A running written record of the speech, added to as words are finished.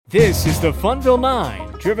This is the Funville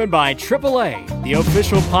 9, driven by AAA, the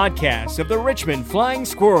official podcast of the Richmond Flying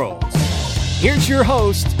Squirrels. Here's your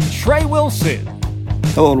host, Trey Wilson.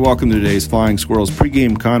 Hello and welcome to today's Flying Squirrels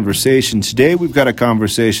pregame conversation. Today we've got a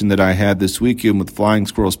conversation that I had this weekend with Flying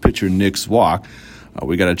Squirrels pitcher Nick Zwack.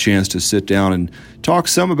 We got a chance to sit down and talk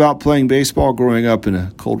some about playing baseball growing up in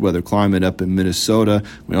a cold weather climate up in Minnesota.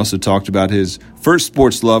 We also talked about his first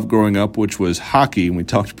sports love growing up, which was hockey, and we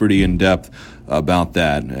talked pretty in depth about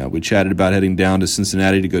that. We chatted about heading down to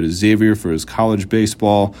Cincinnati to go to Xavier for his college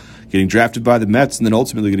baseball, getting drafted by the Mets, and then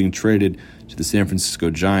ultimately getting traded to the San Francisco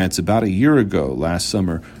Giants about a year ago, last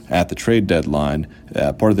summer at the trade deadline.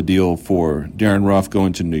 Part of the deal for Darren Ruff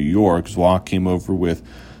going to New York, Zwack came over with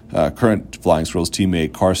current Flying Squirrels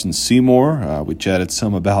teammate Carson Seymour. We chatted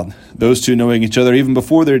some about those two knowing each other even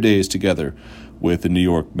before their days together with the New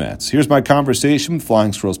York Mets. Here's my conversation with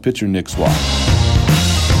Flying Squirrels pitcher Nick Zwack.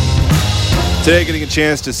 Today, getting a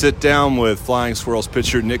chance to sit down with Flying Squirrels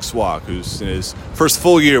pitcher Nick Zwack, who's in his first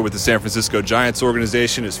full year with the San Francisco Giants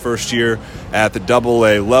organization, his first year at the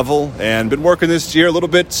AA level, and been working this year a little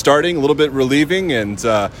bit starting, a little bit relieving, and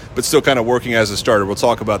but still kind of working as a starter. We'll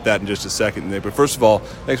talk about that in just a second. But first of all,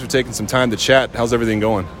 thanks for taking some time to chat. How's everything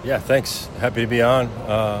going? Yeah, thanks. Happy to be on.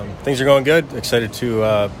 Things are going good. Excited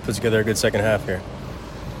to put together a good second half here.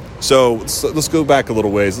 So let's go back a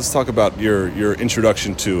little ways. Let's talk about your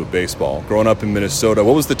introduction to baseball. Growing up in Minnesota,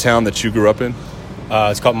 what was the town that you grew up in?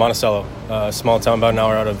 It's called Monticello, a small town about an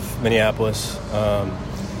hour out of Minneapolis.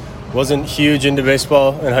 Wasn't huge into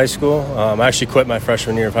baseball in high school. I actually quit my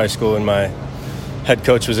freshman year of high school, and my head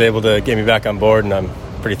coach was able to get me back on board, and I'm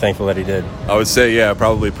pretty thankful that he did. I would say, yeah,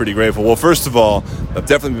 probably pretty grateful. Well, first of all, I've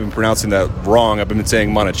definitely been pronouncing that wrong. I've been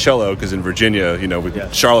saying Monticello because in Virginia,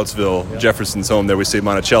 with Charlottesville, Jefferson's home there, we say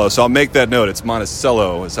Monticello. So I'll make that note. It's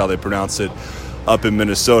Monticello is how they pronounce it up in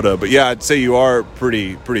Minnesota. But yeah, I'd say you are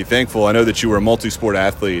pretty thankful. I know that you were a multi-sport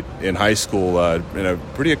athlete in high school and a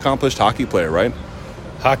pretty accomplished hockey player, right?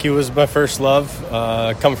 Hockey was my first love.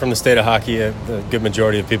 Coming from the state of hockey, the good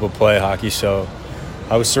majority of people play hockey, so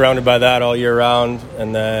I was surrounded by that all year round,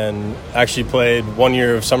 and then actually played 1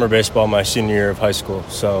 year of summer baseball my senior year of high school.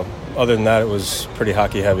 So other than that, it was pretty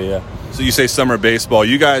hockey heavy, yeah. So you say summer baseball.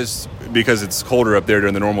 You guys, because it's colder up there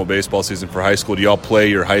during the normal baseball season for high school, do y'all play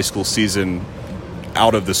your high school season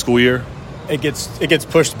out of the school year? It gets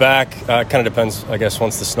pushed back. Kind of depends, I guess,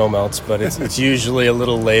 once the snow melts. But it's usually a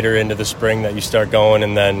little later into the spring that you start going.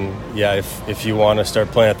 And then, yeah, if you want to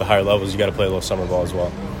start playing at the higher levels, you got to play a little summer ball as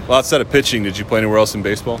well. Well, outside of pitching, did you play anywhere else in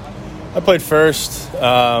baseball? I played first.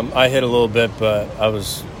 I hit a little bit, but I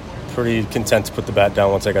was pretty content to put the bat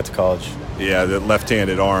down once I got to college. Yeah, the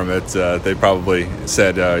left-handed arm, they probably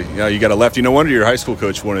said, you got a lefty. No wonder your high school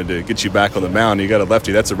coach wanted to get you back on the mound. You got a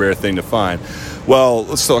lefty. That's a rare thing to find. Well,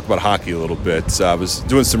 let's talk about hockey a little bit. I was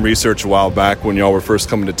doing some research a while back when y'all were first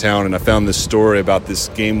coming to town, and I found this story about this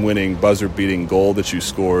game-winning, buzzer-beating goal that you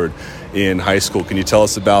scored in high school. Can you tell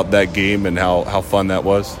us about that game and how fun that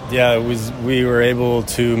was? Yeah, we were able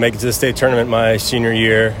to make it to the state tournament my senior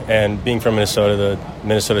year, and being from Minnesota, the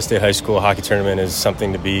Minnesota State High School hockey tournament is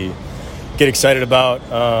something to get excited about.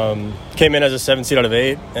 Came in as a 7 seed out of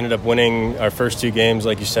 8, ended up winning our first 2 games.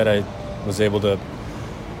 Like you said, I was able to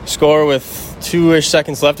score with 2-ish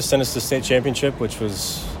seconds left to send us to the state championship, which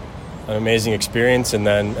was an amazing experience, and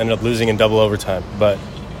then ended up losing in double overtime. But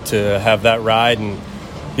to have that ride and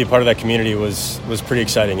be a part of that community was pretty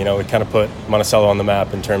exciting. We kind of put Monticello on the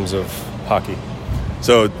map in terms of hockey.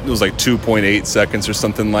 So it was like 2.8 seconds or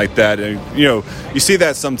something like that. And, you see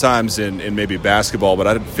that sometimes in maybe basketball, but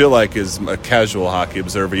I feel like as a casual hockey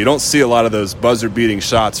observer, you don't see a lot of those buzzer-beating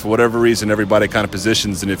shots. For whatever reason, everybody kind of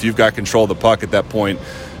positions, and if you've got control of the puck at that point,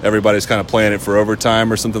 everybody's kind of playing it for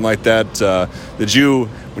overtime or something like that. Did you,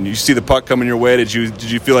 when you see the puck coming your way, did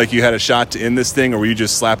you feel like you had a shot to end this thing, or were you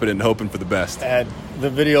just slapping it and hoping for the best? The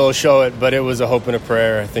video will show it, but it was a hope and a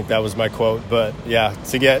prayer. I think that was my quote. But, yeah,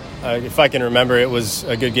 to get if I can remember, it was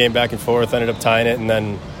a good game back and forth. Ended up tying it, and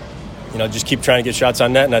then, just keep trying to get shots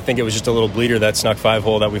on net. And I think it was just a little bleeder that snuck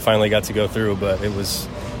 5-hole that we finally got to go through. But it was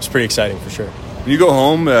pretty exciting for sure. When you go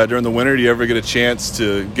home during the winter, do you ever get a chance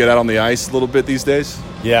to get out on the ice a little bit these days?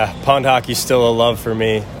 Yeah, pond hockey's still a love for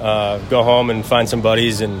me. Go home and find some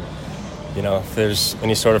buddies, and if there's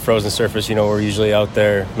any sort of frozen surface, we're usually out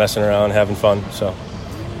there messing around, having fun. So.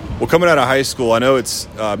 Well, coming out of high school, I know it's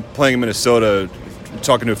playing in Minnesota,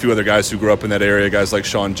 talking to a few other guys who grew up in that area, guys like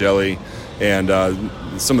Sean Jelly and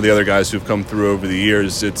some of the other guys who've come through over the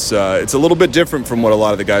years. It's a little bit different from what a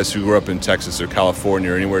lot of the guys who grew up in Texas or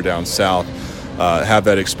California or anywhere down south. have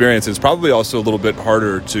that experience. It's probably also a little bit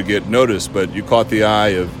harder to get noticed, but you caught the eye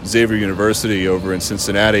of Xavier University over in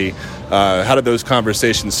Cincinnati. How did those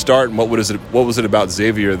conversations start, and what was it about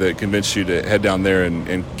Xavier that convinced you to head down there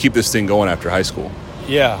and keep this thing going after high school?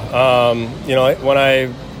 Yeah, when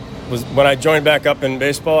I joined back up in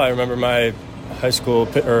baseball, I remember my high school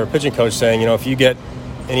pitching coach saying, if you get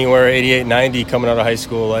anywhere 88, 90 coming out of high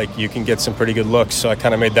school, like, you can get some pretty good looks. So I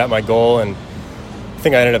kind of made that my goal, and I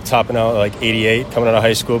think I ended up topping out like 88 coming out of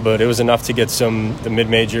high school, but it was enough to get the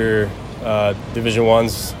mid-major Division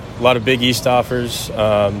I's, a lot of Big East offers.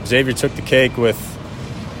 Xavier took the cake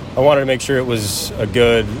I wanted to make sure it was a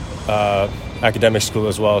good academic school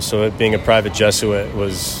as well, so it being a private Jesuit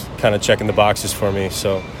was kind of checking the boxes for me.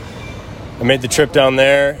 So I made the trip down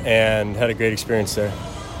there and had a great experience there.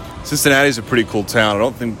 Cincinnati's a pretty cool town. I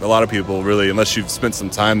don't think a lot of people really, unless you've spent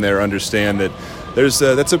some time there, understand that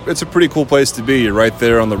it's a pretty cool place to be. You're right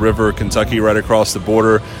there on the river, Kentucky, right across the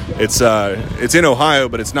border. It's in Ohio,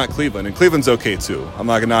 but it's not Cleveland, and Cleveland's okay too. I'm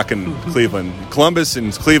not knocking Cleveland. Columbus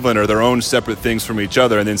and Cleveland are their own separate things from each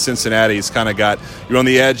other, and then Cincinnati's kind of you're on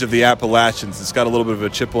the edge of the Appalachians. It's got a little bit of a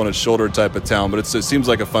chip on its shoulder type of town, but it seems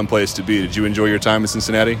like a fun place to be. Did you enjoy your time in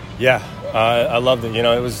Cincinnati? Yeah. I loved it.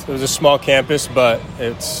 It was a small campus, but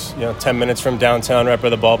it's 10 minutes from downtown, right by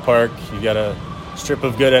the ballpark. You got a strip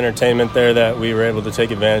of good entertainment there that we were able to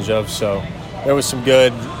take advantage of. So there was some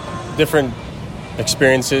good, different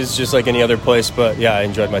experiences, just like any other place. But yeah, I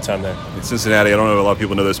enjoyed my time there. In Cincinnati, I don't know if a lot of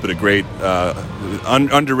people know this, but a great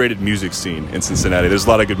underrated music scene in Cincinnati. There's a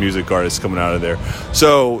lot of good music artists coming out of there.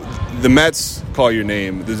 So the Mets call your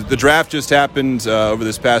name. The draft just happened over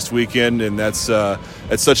this past weekend, and that's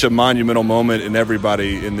such a monumental moment in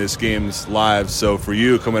everybody in this game's lives. So for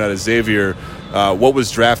you, coming out of Xavier, what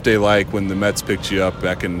was draft day like when the Mets picked you up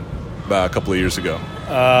back in a couple of years ago?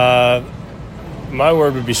 My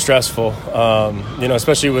word would be stressful,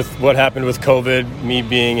 especially with what happened with COVID, me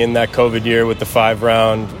being in that COVID year with the 5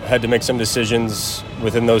 round, had to make some decisions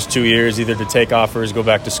within those 2 years, either to take offers, go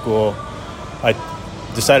back to school. I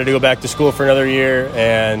decided to go back to school for another year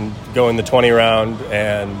and go in the 20 round,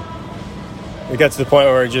 and it got to the point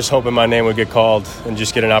where I was just hoping my name would get called and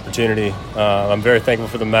just get an opportunity. I'm very thankful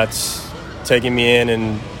for the Mets taking me in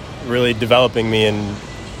and really developing me and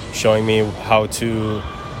showing me how to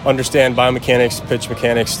understand biomechanics, pitch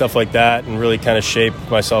mechanics, stuff like that, and really kind of shape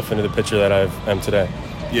myself into the pitcher that I am today.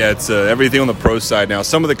 Yeah, it's everything on the pro side now.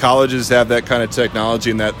 Some of the colleges have that kind of technology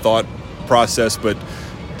and that thought process, but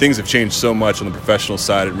things have changed so much on the professional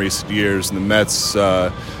side in recent years. And the Mets,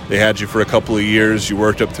 they had you for a couple of years. You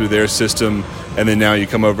worked up through their system, and then now you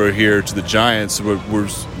come over here to the Giants.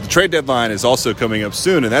 The trade deadline is also coming up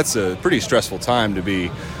soon, and that's a pretty stressful time to be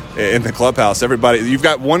in the clubhouse. You've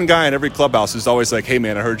got one guy in every clubhouse who's always like, hey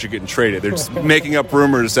man, I heard you're getting traded. They're just making up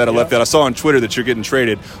rumors at a left field. I saw on Twitter that you're getting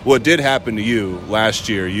traded. Well, it did happen to you last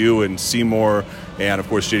year, you and Seymour and of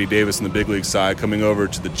course J.D. Davis on the big league side coming over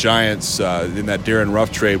to the Giants in that Darren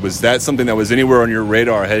Ruff trade. Was that something that was anywhere on your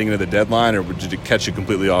radar heading into the deadline, or did it catch you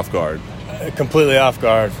completely off guard? Completely off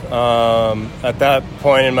guard. At that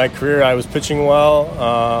point in my career, I was pitching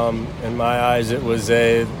well. In my eyes, it was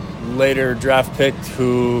a later draft pick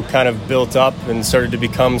who kind of built up and started to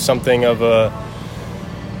become something of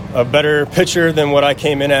a better pitcher than what I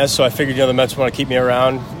came in as. So I figured, the Mets want to keep me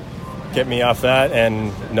around, get me off that.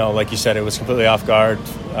 And no, like you said, it was completely off guard.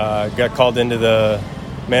 Got called into the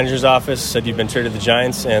manager's office, said you've been traded to the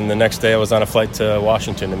Giants. And the next day I was on a flight to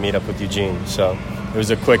Washington to meet up with Eugene. So it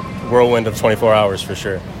was a quick whirlwind of 24 hours for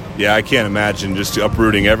sure. Yeah, I can't imagine just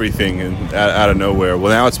uprooting everything out of nowhere.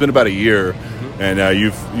 Well, now it's been about a year. And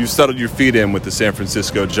you've settled your feet in with the San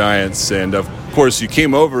Francisco Giants. And, of course, you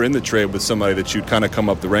came over in the trade with somebody that you'd kind of come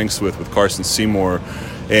up the ranks with Carson Seymour.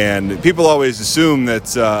 And people always assume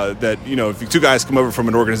that if two guys come over from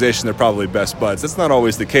an organization, they're probably best buds. That's not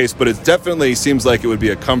always the case, but it definitely seems like it would be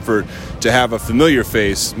a comfort to have a familiar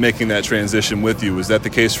face making that transition with you. Was that the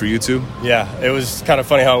case for you two? Yeah, it was kind of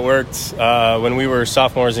funny how it worked. When we were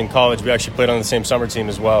sophomores in college, we actually played on the same summer team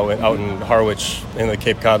as well, out in Harwich in the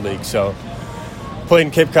Cape Cod League. So played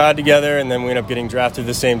in Cape Cod together, and then we ended up getting drafted to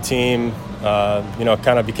the same team.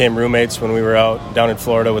 Kind of became roommates when we were out down in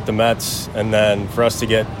Florida with the Mets. And then for us to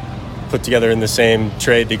get put together in the same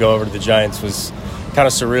trade to go over to the Giants was kind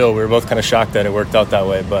of surreal. We were both kind of shocked that it worked out that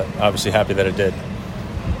way, but obviously happy that it did.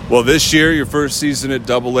 Well, this year, your first season at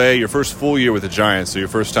AA, your first full year with the Giants, so your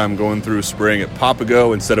first time going through spring at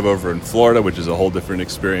Papago instead of over in Florida, which is a whole different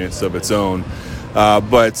experience of its own.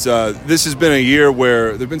 But this has been a year where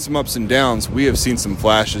there have been some ups and downs. We have seen some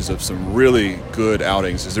flashes of some really good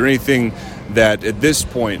outings. Is there anything that at this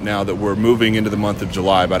point now that we're moving into the month of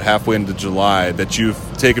July, about halfway into July, that you've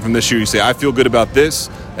taken from this year, you say, I feel good about this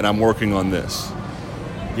and I'm working on this?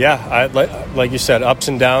 Yeah, like you said, ups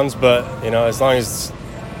and downs, but as long as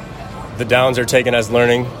the downs are taken as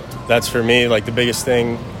learning, that's for me like the biggest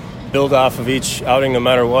thing. Build off of each outing no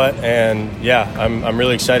matter what, and I'm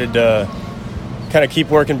really excited to kind of keep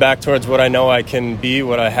working back towards what I know I can be,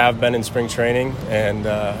 what I have been in spring training, and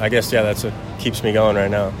I guess that's what keeps me going right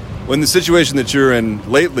now. Well, in the situation that you're in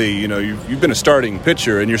lately, you've been a starting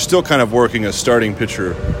pitcher, and you're still kind of working a starting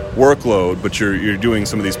pitcher workload, but you're doing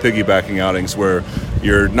some of these piggybacking outings where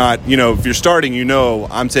you're not, if you're starting,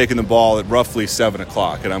 I'm taking the ball at roughly 7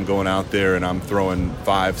 o'clock, and I'm going out there and I'm throwing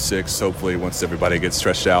 5, 6, hopefully once everybody gets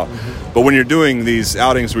stretched out. Mm-hmm. But when you're doing these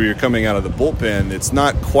outings where you're coming out of the bullpen, it's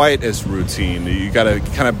not quite as routine. You got to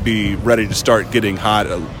kind of be ready to start getting hot,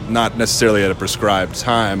 not necessarily at a prescribed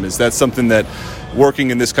time. Is that something that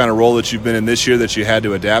working in this kind of role that you've been in this year that you had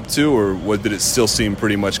to adapt to, or did it still seem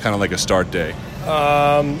pretty much kind of like a start day?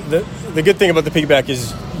 The good thing about the piggyback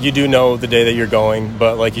is you do know the day that you're going,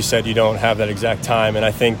 but like you said, you don't have that exact time, and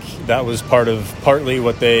I think that was partly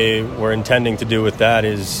what they were intending to do with that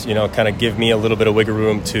is, kind of give me a little bit of wiggle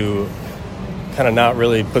room to kind of not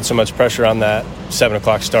really put so much pressure on that 7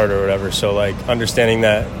 o'clock start or whatever. So like understanding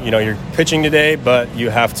that, you're pitching today, but you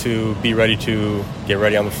have to be ready to get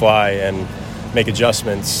ready on the fly and make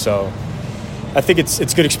adjustments. So I think it's a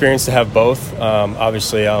good experience to have both.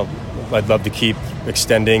 Obviously, I'd love to keep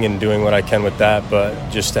extending and doing what I can with that,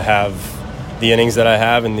 but just to have the innings that I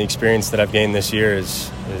have and the experience that I've gained this year is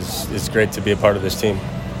great to be a part of this team.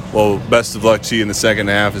 Well, best of luck to you in the second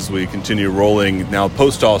half as we continue rolling now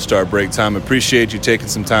post All-Star break time. Appreciate you taking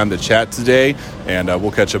some time to chat today, and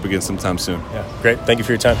we'll catch up again sometime soon. Yeah, great. Thank you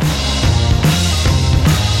for your time.